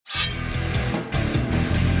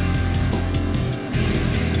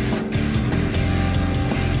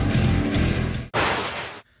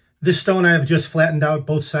This stone I have just flattened out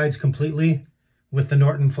both sides completely with the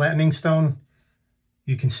Norton flattening stone.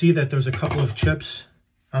 You can see that there's a couple of chips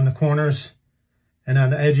on the corners and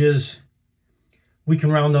on the edges. We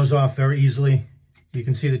can round those off very easily. You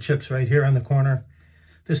can see the chips right here on the corner.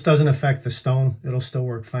 This doesn't affect the stone. It'll still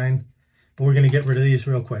work fine. But we're going to get rid of these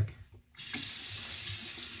real quick.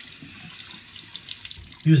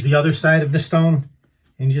 Use the other side of the stone,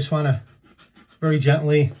 and you just want to very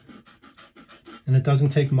gently, and it doesn't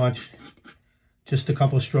take much, just a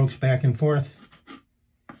couple strokes back and forth,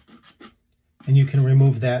 and you can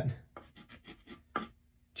remove that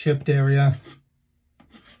chipped area,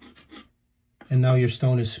 and now your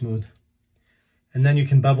stone is smooth. And then you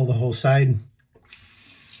can bevel the whole side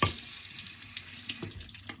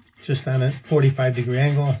just on a 45-degree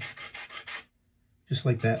angle, just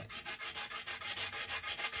like that.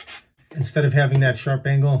 Instead of having that sharp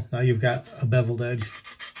angle, now you've got a beveled edge.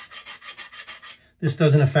 This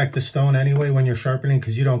doesn't affect the stone anyway when you're sharpening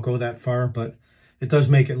because you don't go that far, but it does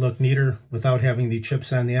make it look neater without having the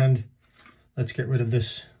chips on the end. Let's get rid of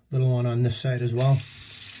this little one on this side as well.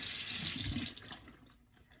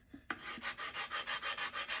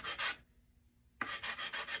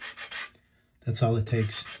 That's all it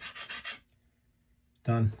takes.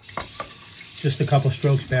 Done. Just a couple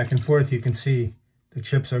strokes back and forth. You can see the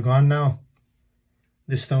chips are gone now.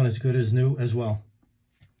 This stone is good as new as well.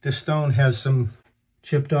 This stone has some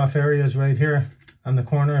chipped off areas right here on the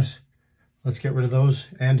corners. Let's get rid of those,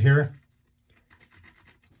 and here.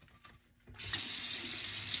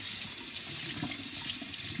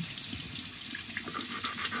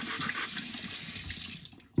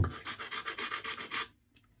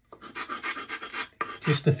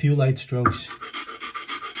 Just a few light strokes.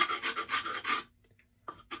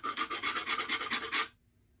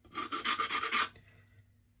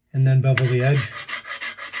 And then bevel the edge.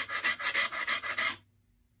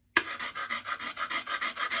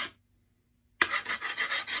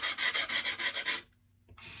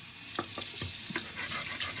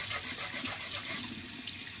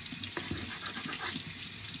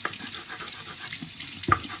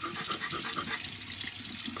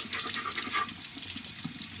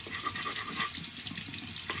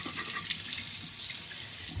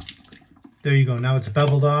 There you go. Now it's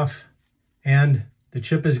beveled off and the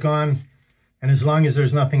chip is gone. And as long as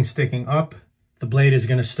there's nothing sticking up, the blade is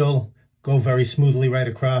going to still go very smoothly right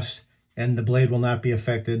across, and the blade will not be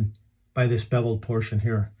affected by this beveled portion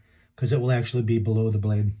here because it will actually be below the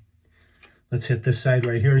blade. Let's hit this side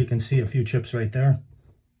right here. You can see a few chips right there.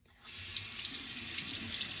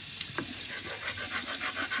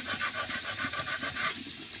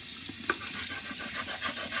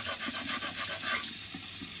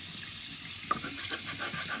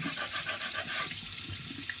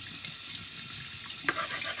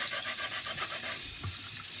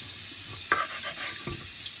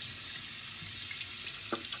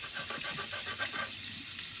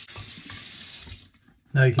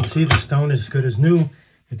 Now you can see the stone is as good as new.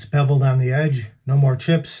 It's beveled on the edge, no more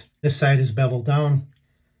chips. This side is beveled down,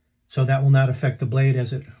 so that will not affect the blade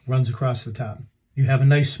as it runs across the top. You have a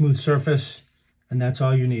nice smooth surface, and that's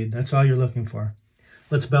all you need. That's all you're looking for.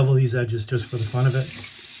 Let's bevel these edges just for the fun of it.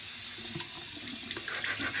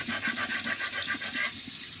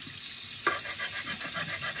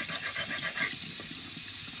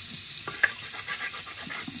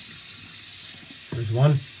 There's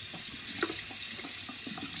one.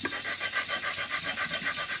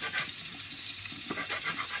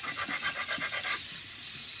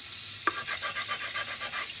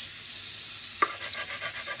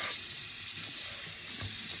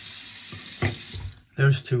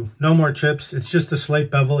 There's two. No more chips. It's just a slight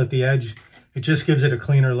bevel at the edge. It just gives it a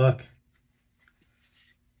cleaner look.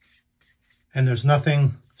 And there's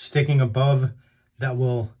nothing sticking above that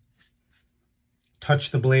will touch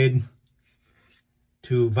the blade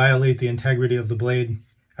to violate the integrity of the blade.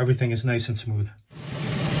 Everything is nice and smooth.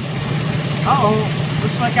 Uh-oh.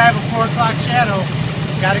 Looks like I have a 4 o'clock shadow.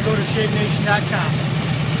 Got to go to ShapeNation.com.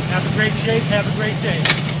 Have a great shape. Have a great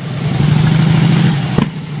day.